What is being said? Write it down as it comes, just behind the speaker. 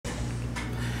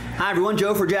Hi everyone,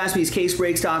 Joe for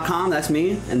JaspysCaseBreaks.com, that's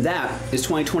me, and that is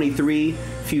 2023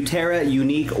 Futera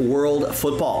Unique World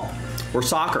Football, or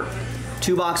soccer.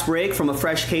 2-box break from a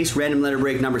fresh case, random letter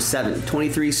break number 7.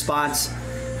 23 spots,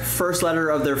 first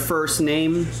letter of their first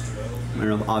name. I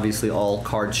don't know, obviously all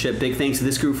cards ship. Big thanks to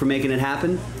this group for making it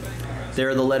happen. There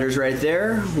are the letters right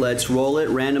there. Let's roll it.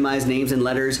 Randomize names and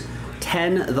letters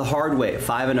 10 the hard way,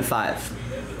 5 and a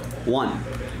 5. 1,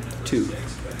 2,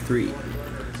 3,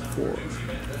 4,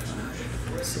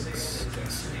 6,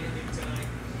 7.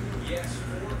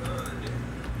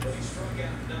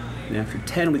 And after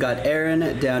 10, we got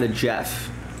Aaron down to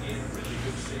Jeff.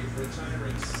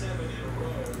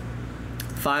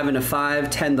 5 and a 5,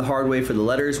 10 the hard way for the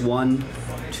letters. 1,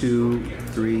 2,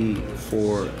 3,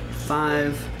 4,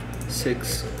 5,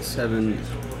 6, 7,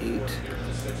 8,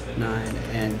 9,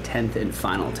 and 10th and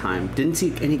final time. Didn't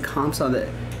see any comps on the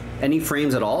any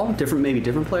frames at all. Maybe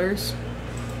different players.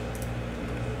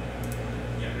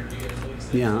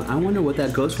 Yeah, I wonder what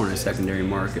that goes for in a secondary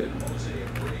market.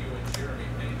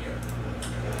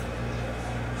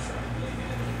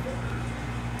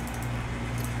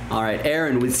 All right,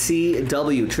 Aaron with C,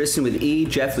 W, Tristan with E,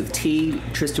 Jeff with T,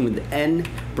 Tristan with N,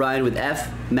 Brian with F,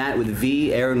 Matt with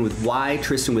V, Aaron with Y,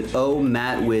 Tristan with O,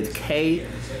 Matt with K,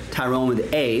 Tyrone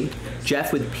with A,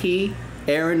 Jeff with P,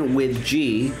 Aaron with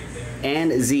G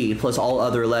and Z, plus all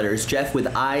other letters. Jeff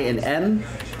with I and M,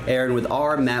 Aaron with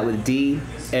R, Matt with D,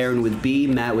 Aaron with B,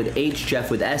 Matt with H, Jeff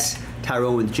with S,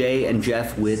 Tyrone with J, and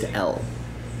Jeff with L.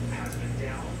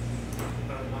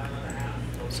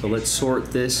 So let's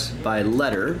sort this by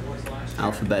letter,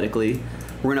 alphabetically.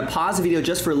 We're gonna pause the video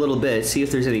just for a little bit, see if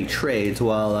there's any trades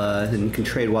while, and you can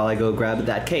trade while I go grab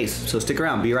that case. So stick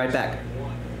around, be right back.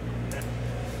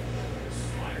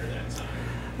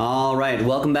 All right,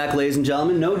 welcome back, ladies and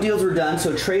gentlemen. No deals were done,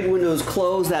 so trade windows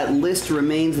closed. That list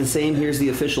remains the same. Here's the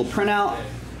official printout.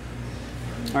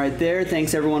 All right, there.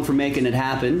 Thanks everyone for making it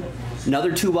happen.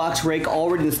 Another 2-box break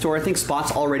already in the store. I think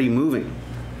spots already moving.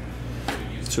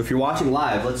 So if you're watching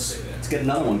live, let's get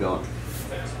another one going.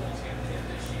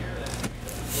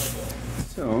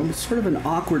 So it's sort of an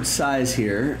awkward size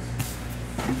here.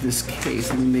 In this case,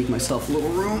 let me make myself a little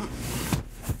room.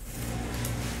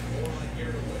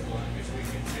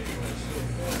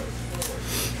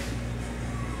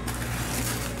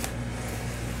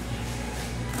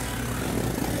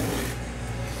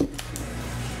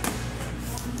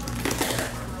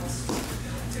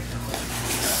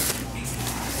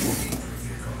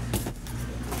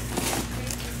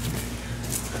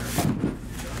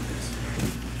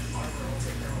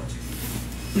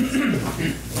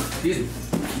 Excuse me.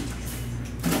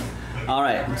 All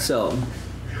right, so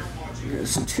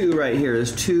there's 2 right here.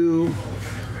 There's 2,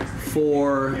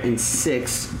 4, and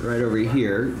 6 right over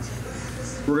here.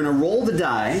 We're gonna roll the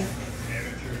die.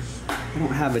 I don't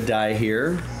have a die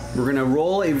here. We're gonna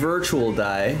roll a virtual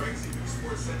die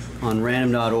on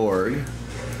random.org.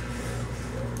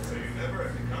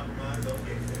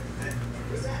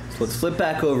 So let's flip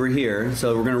back over here.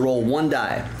 So we're gonna roll 1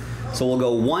 die. So we'll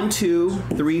go 1, 2,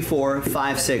 3, 4,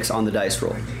 5, 6 on the dice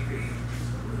roll.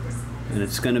 And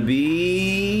it's gonna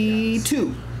be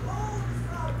 2.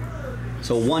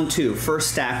 So 1, 2,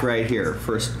 first stack right here,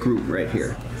 first group right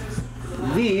here.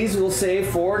 These we'll save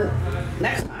for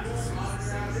next time.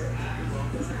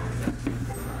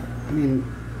 I mean,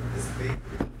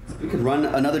 we could run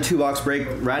another 2-box break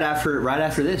right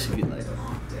after this if you'd like.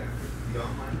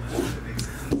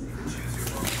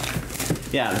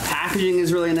 Yeah, the packaging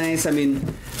is really nice. I mean,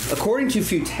 according to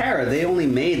Futera, they only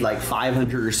made like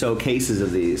 500 or so cases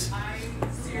of these.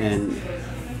 And,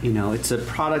 you know, it's a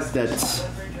product that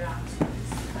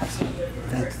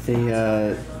they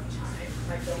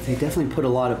definitely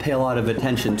pay a lot of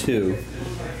attention to.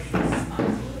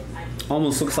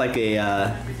 Almost looks like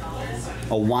a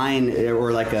wine,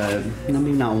 or like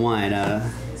maybe not wine,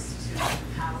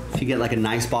 if you get like a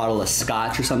nice bottle of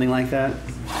scotch or something like that.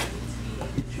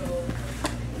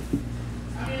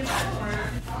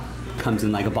 Comes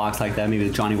in like a box like that, maybe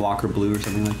the Johnny Walker Blue or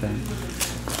something like that.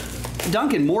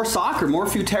 Duncan, more soccer, more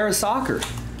Futera soccer.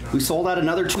 We sold out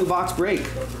another 2-box break.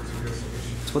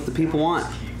 That's what the people want.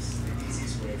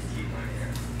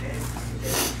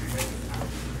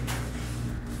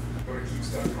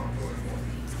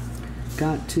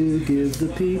 Got to give the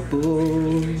people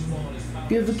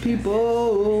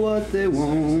what they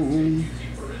want.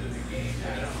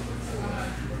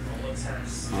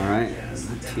 All right.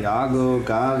 Thiago,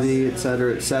 Gavi,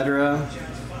 etc., etc.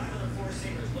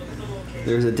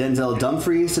 There's a Denzel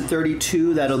Dumfries to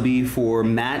 32. That'll be for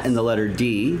Matt and the letter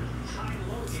D.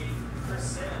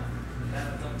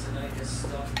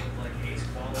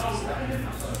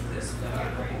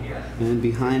 And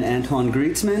behind Antoine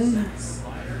Griezmann,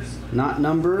 not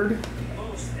numbered,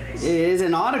 is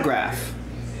an autograph.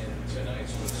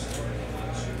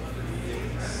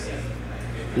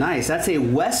 Nice, that's a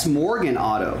Wes Morgan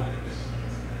auto.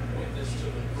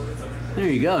 There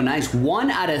you go, nice.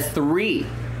 1 out of 3.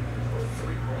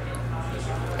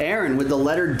 Aaron with the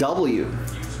letter W.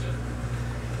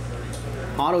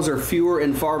 Autos are fewer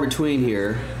and far between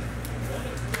here.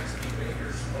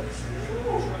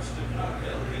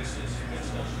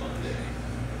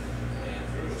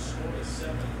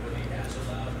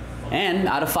 And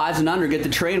out of 5s and under, get the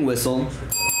train whistle.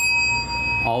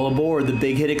 All aboard the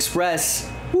Big Hit Express.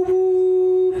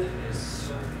 Woo-hoo.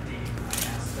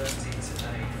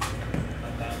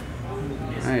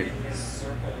 All right.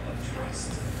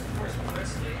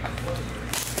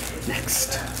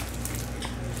 Next.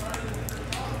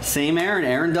 Same Aaron,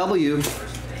 Aaron W.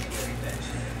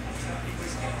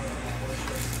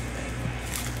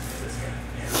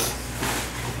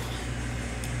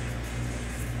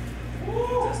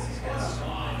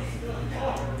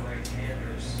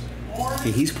 Okay,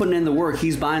 he's putting in the work.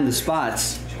 He's buying the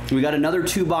spots. We got another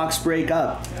 2-box break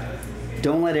up.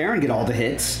 Don't let Aaron get all the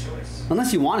hits.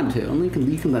 Unless you want him to. Only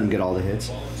you can let him get all the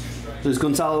hits. There's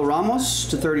Gonzalo Ramos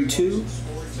to 32.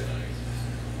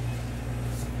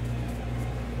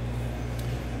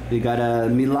 We got a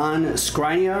Milan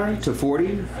Skriniar to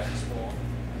 40.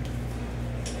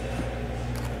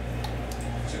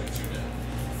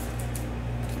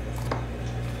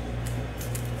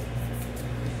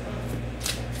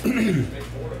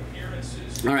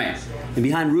 All right, and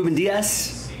behind Ruben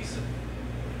Diaz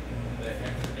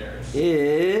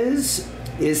is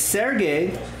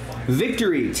Sergey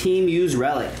Victory Team Used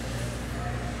Relic.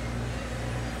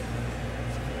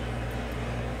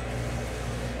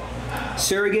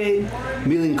 Sergey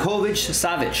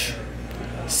Milinkovic-Savic,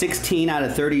 16 out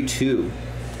of 32.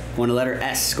 Going to letter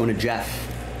S, going to Jeff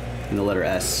in the letter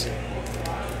S.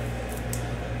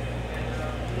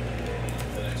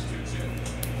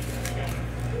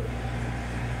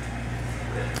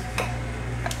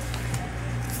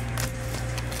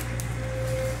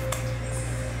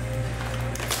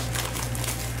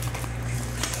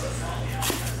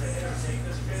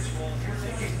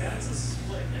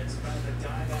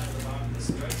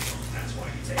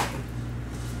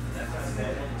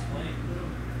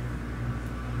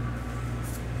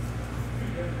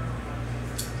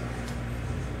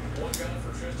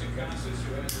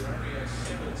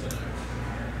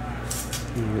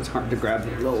 It's hard to grab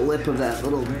the little lip of that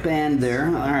little band there.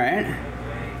 All right.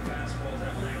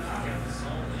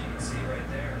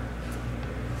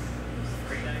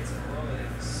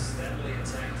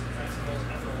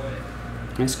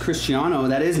 Nice Cristiano.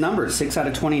 That is numbered 6 out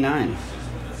of 29.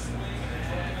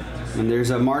 And there's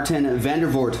a Martin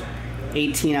Vandervoort,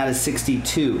 18 out of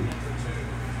 62.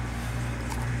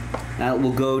 That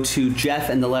will go to Jeff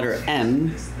and the letter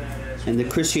M. And the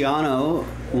Cristiano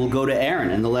will go to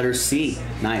Aaron and the letter C.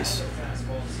 Nice.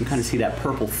 You can kind of see that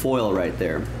purple foil right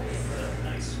there.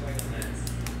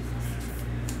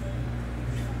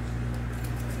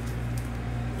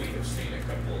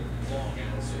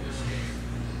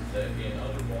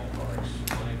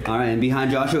 All right, and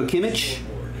behind Joshua Kimmich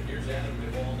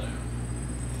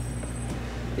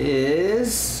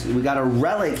is, we got a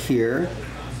relic here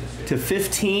to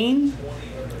 15.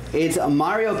 It's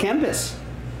Mario Kempes.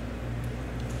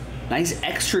 Nice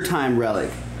extra time relic.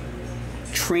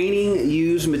 Training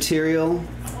used material.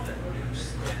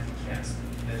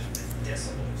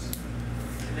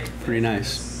 Pretty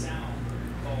nice.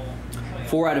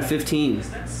 4 out of 15.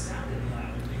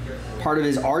 Part of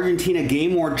his Argentina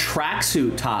Game War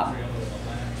tracksuit top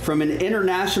from an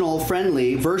international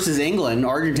friendly versus England,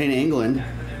 Argentina-England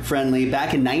friendly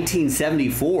back in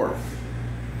 1974.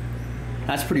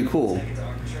 That's pretty cool.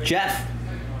 Jeff.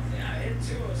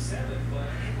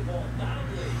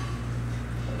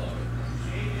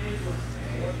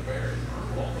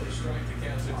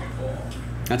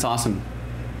 That's awesome.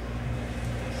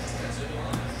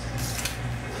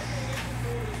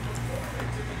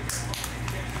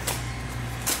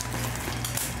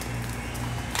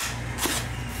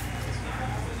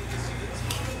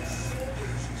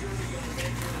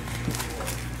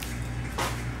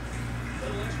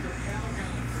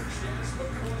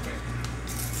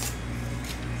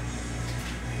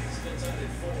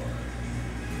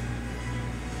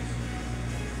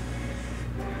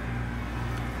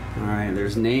 All right,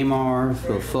 there's Neymar,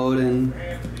 Phil Foden,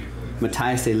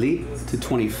 Matthias de Ligt to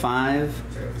 25,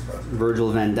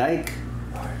 Virgil van Dijk,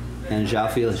 and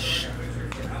João Felix.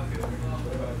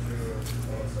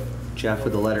 Jeff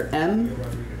with the letter M.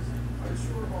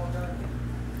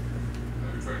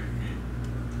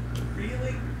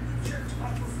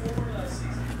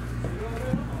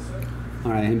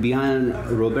 All right, and behind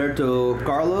Roberto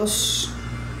Carlos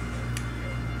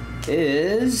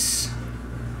is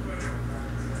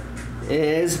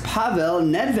Pavel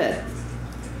Nedved.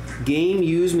 Game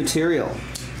used material.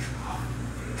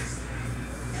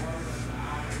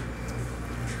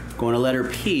 Going to letter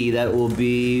P, that will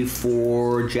be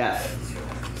for Jeff.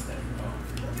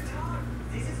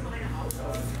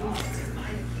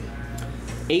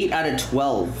 Eight out of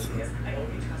 12.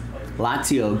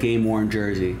 Lazio game worn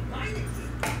jersey.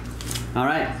 All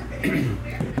right,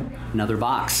 another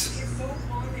box.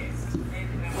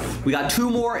 We got 2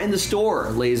 more in the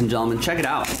store, ladies and gentlemen. Check it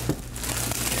out.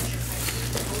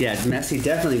 Yeah, Messi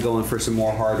definitely going for some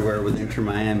more hardware with Inter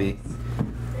Miami.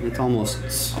 It's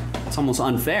almost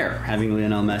unfair having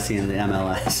Lionel Messi in the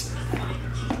MLS.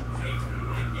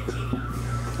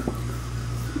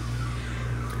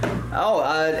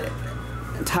 Oh,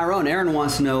 Tyrone, Aaron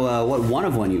wants to know what one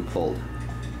of one you pulled.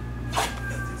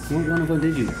 What one of one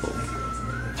did you pull?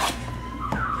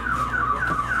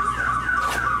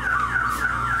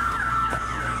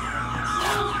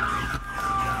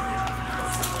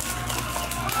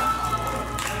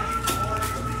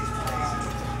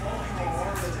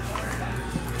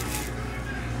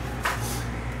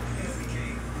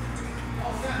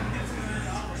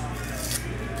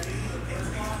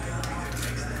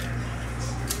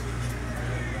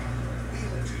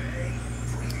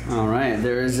 All right,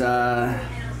 there's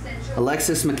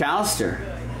Alexis McAllister,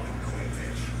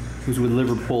 who's with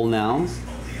Liverpool now.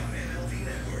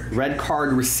 Red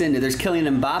card rescinded. There's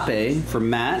Kylian Mbappe for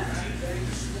Matt.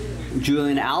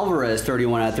 Julian Alvarez,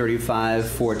 31 out of 35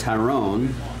 for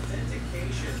Tyrone.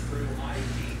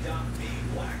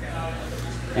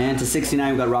 And to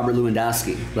 69, we've got Robert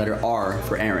Lewandowski, letter R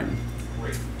for Aaron.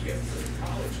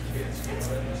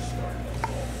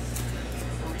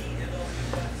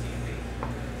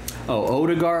 Oh,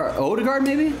 Odegaard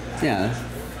maybe? Yeah.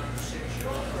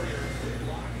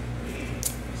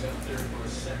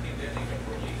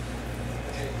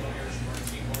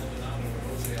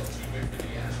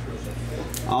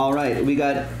 All right, we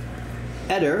got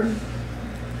Eder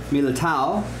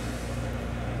Militao,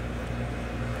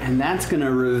 and that's going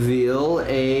to reveal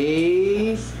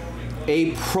a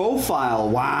profile.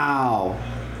 Wow.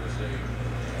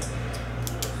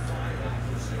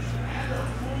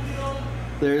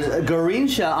 There's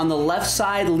Garrincha on the left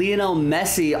side, Lionel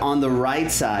Messi on the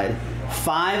right side.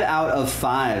 5 out of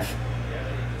 5.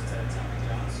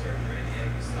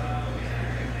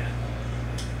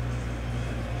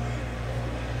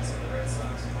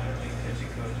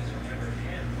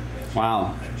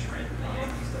 Wow.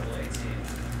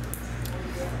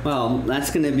 Well, that's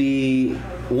going to be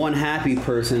one happy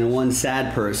person and one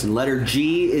sad person. Letter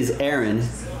G is Aaron,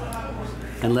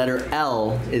 and letter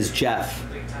L is Jeff.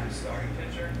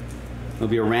 It'll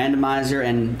be a randomizer,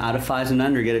 and out of 5s and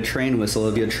under, get a train whistle.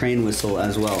 It'll be a train whistle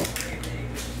as well.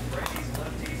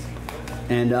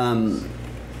 And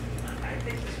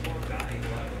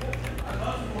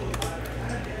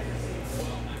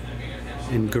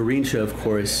Garrincha, of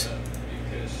course.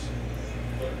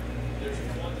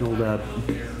 Old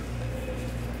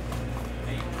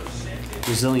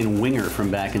Brazilian winger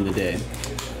from back in the day.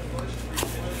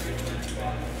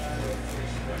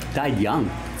 Died young,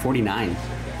 49.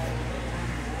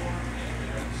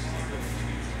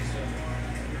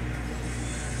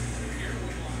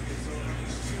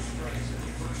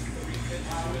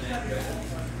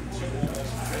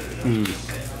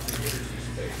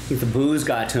 I think the booze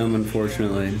got to him,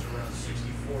 unfortunately.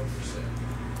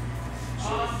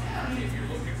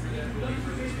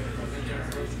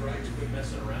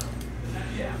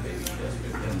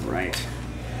 Right.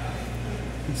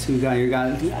 Let's see, we got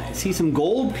here. I see some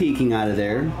gold peeking out of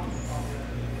there.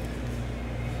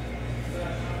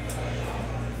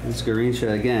 It's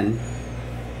Garrincha again.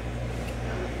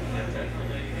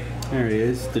 There he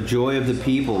is. The joy of the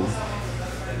people.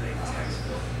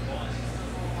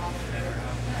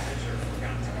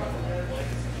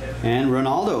 And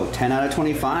Ronaldo, 10 out of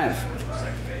 25.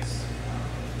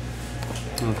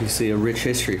 Obviously a rich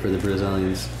history for the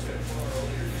Brazilians.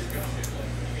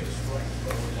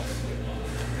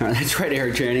 All right, that's right,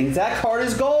 Eric Jennings. That card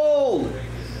is gold.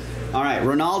 All right,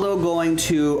 Ronaldo going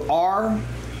to R.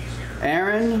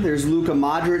 Aaron, there's Luka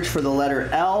Modric for the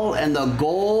letter L, and the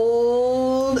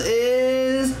gold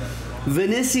is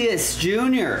Vinicius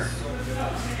Jr.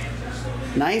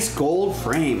 Nice gold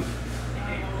frame.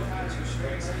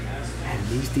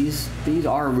 These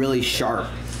are really sharp.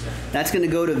 That's going to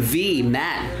go to V,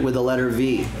 Matt, with the letter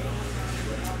V.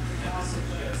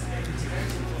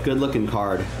 Good looking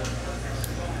card.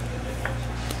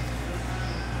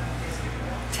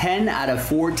 10 out of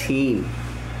 14.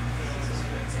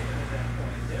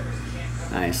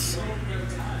 Nice.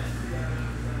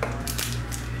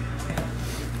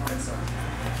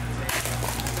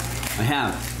 I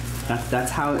have.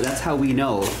 That's how we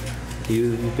know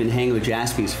you've been hanging with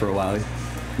Jaspys for a while.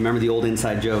 Remember the old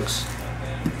inside jokes.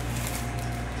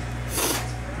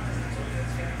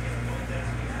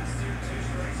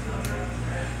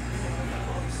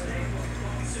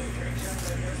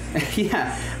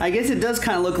 Yeah, I guess it does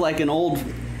kind of look like an old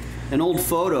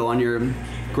photo on your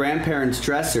grandparents'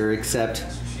 dresser, except,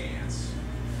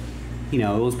 you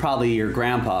know, it was probably your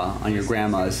grandpa on your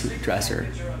grandma's dresser.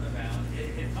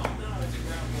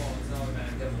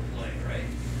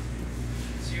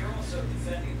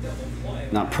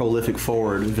 Not prolific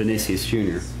forward Vinicius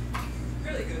Jr.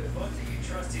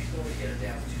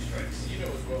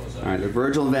 All right, the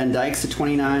Virgil Van Dijk's to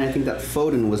 29. I think that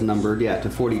Foden was numbered, yeah, to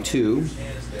 42.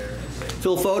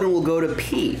 Phil Foden will go to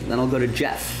P. Then I'll go to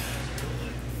Jeff.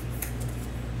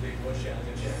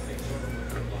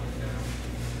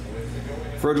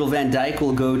 Virgil Van Dijk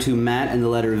will go to Matt and the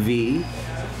letter V.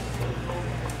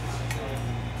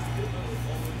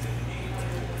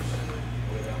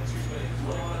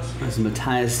 There's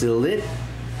Matthias de Ligt.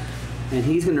 And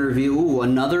he's going to review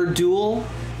another duel.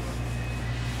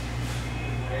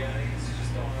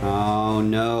 Oh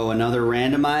no, another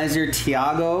randomizer.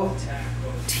 Thiago,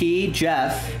 T,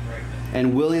 Jeff,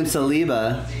 and William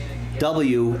Saliba,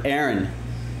 W, Aaron.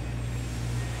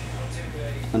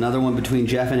 Another one between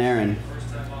Jeff and Aaron.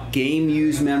 Game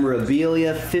used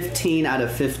memorabilia, 15 out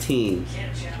of 15.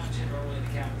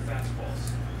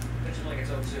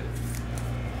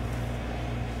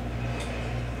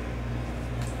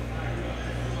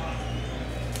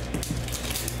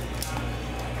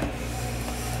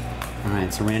 All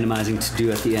right, so randomizing to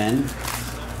do at the end.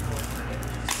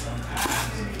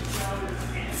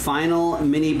 Final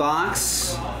mini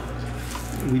box.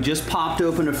 We just popped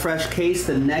open a fresh case.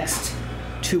 The next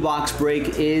 2-box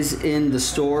break is in the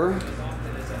store.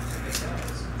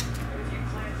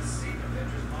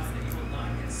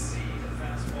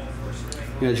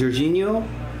 We got Jorginho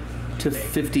to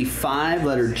 55,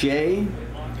 letter J.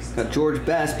 Got George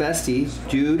Best, Bestie,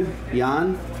 Jude,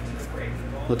 Jan,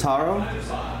 Lautaro.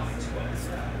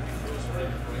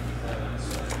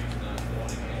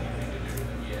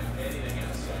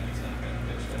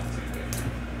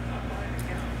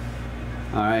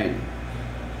 All right,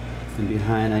 and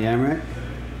behind Aymeric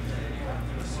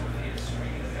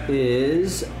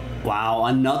is, wow,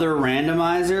 another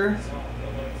randomizer.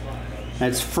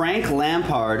 That's Frank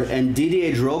Lampard and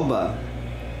Didier Drogba.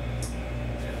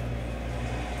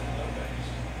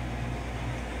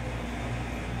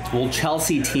 Old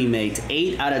Chelsea teammates,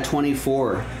 8 out of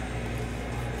 24.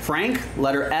 Frank,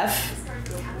 letter F,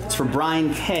 it's for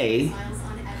Brian K.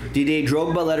 Didier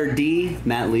Drogba, letter D,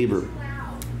 Matt Lieber.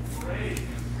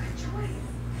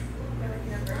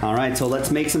 All right, so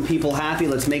let's make some people happy.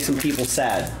 Let's make some people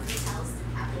sad.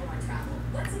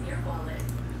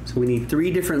 So we need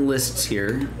 3 different lists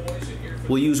here.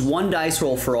 We'll use 1 dice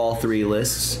roll for all 3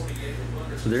 lists.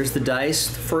 So there's the dice.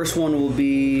 The first one will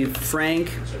be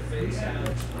Frank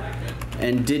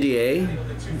and Didier.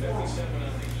 I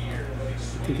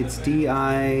think it's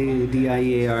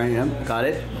D-I-E-A-R. Yep, got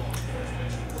it.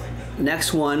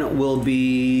 Next one will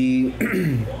be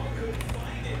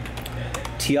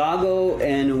Thiago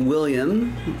and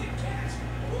William.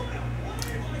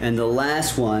 And the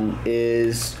last one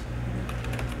is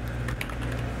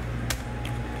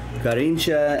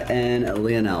Garincha and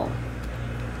Lionel.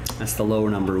 That's the lower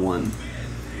number 1.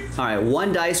 All right,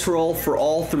 1 dice roll for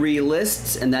all 3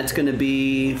 lists, and that's going to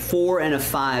be 4 and a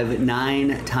 5,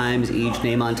 9 times each.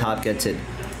 Name on top gets it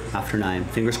after 9.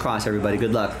 Fingers crossed, everybody.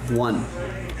 Good luck. 1,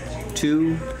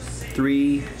 2,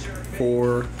 3,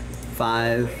 4,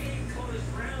 5,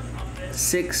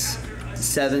 6,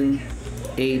 7,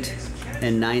 8,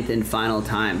 and 9th and final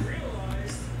time.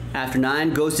 After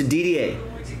 9 goes to Didier.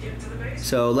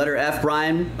 So letter F,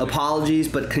 Brian, apologies,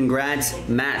 but congrats,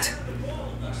 Matt.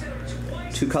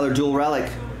 2-color dual relic.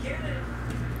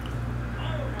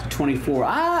 To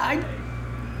 24.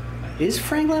 Is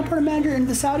Frank Lampard a manager in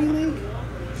the Saudi League?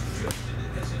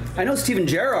 I know Steven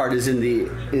Gerrard is in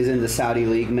the Saudi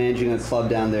League, managing a club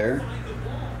down there.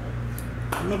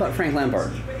 I don't know about Frank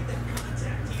Lampard.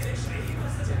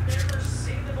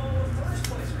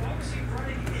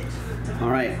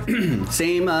 All right,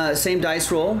 same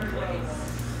dice roll.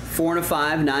 4 and a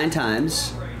 5, 9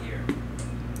 times.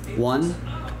 1,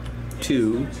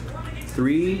 2,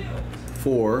 3,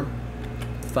 4,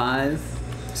 5,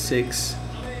 6,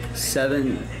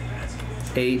 7,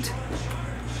 8,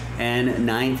 and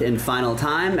 9th and final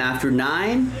time. After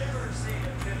 9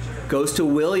 goes to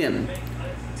William.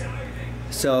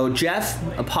 So Jeff,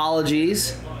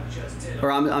 apologies.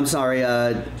 Or I'm sorry.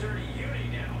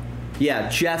 Yeah,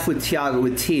 Jeff with Tiago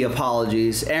with T,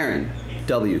 apologies. Aaron,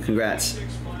 W, congrats.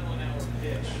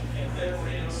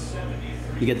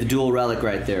 You get the dual relic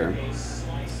right there.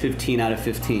 15 out of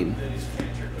 15.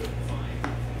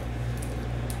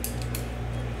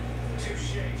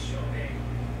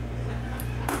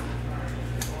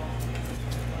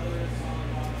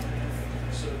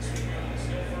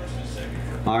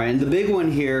 All right, and the big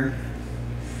one here,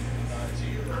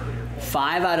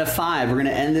 5 out of 5. We're going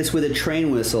to end this with a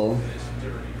train whistle.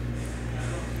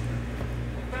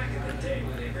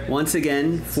 Once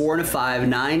again, 4 and a 5,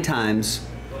 9 times.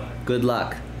 Good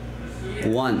luck.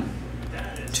 1,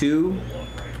 2,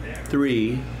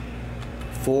 3,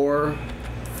 4,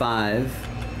 5,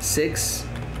 6,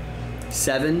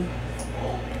 7,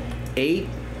 8,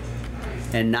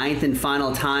 and 9th and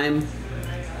final time.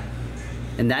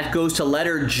 And that goes to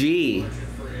letter G.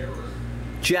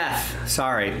 Jeff,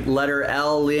 sorry. Letter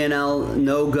L, Lionel,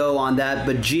 no go on that.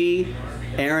 But G,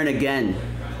 Aaron again.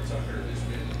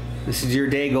 This is your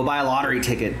day. Go buy a lottery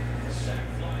ticket.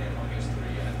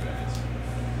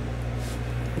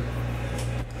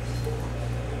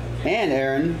 And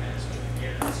Aaron,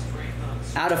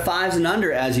 out of 5s and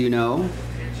under, as you know,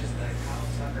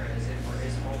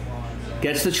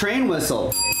 gets the train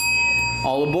whistle.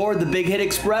 All aboard the Big Hit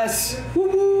Express.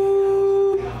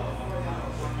 Woo-woo.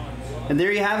 And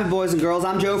there you have it, boys and girls.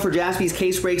 I'm Joe for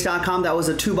JaspysCaseBreaks.com. That was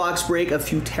a 2-box break of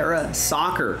Futera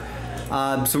Soccer.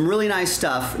 Some really nice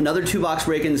stuff. Another 2-box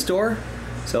break in the store.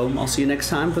 So I'll see you next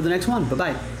time for the next one.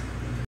 Bye-bye.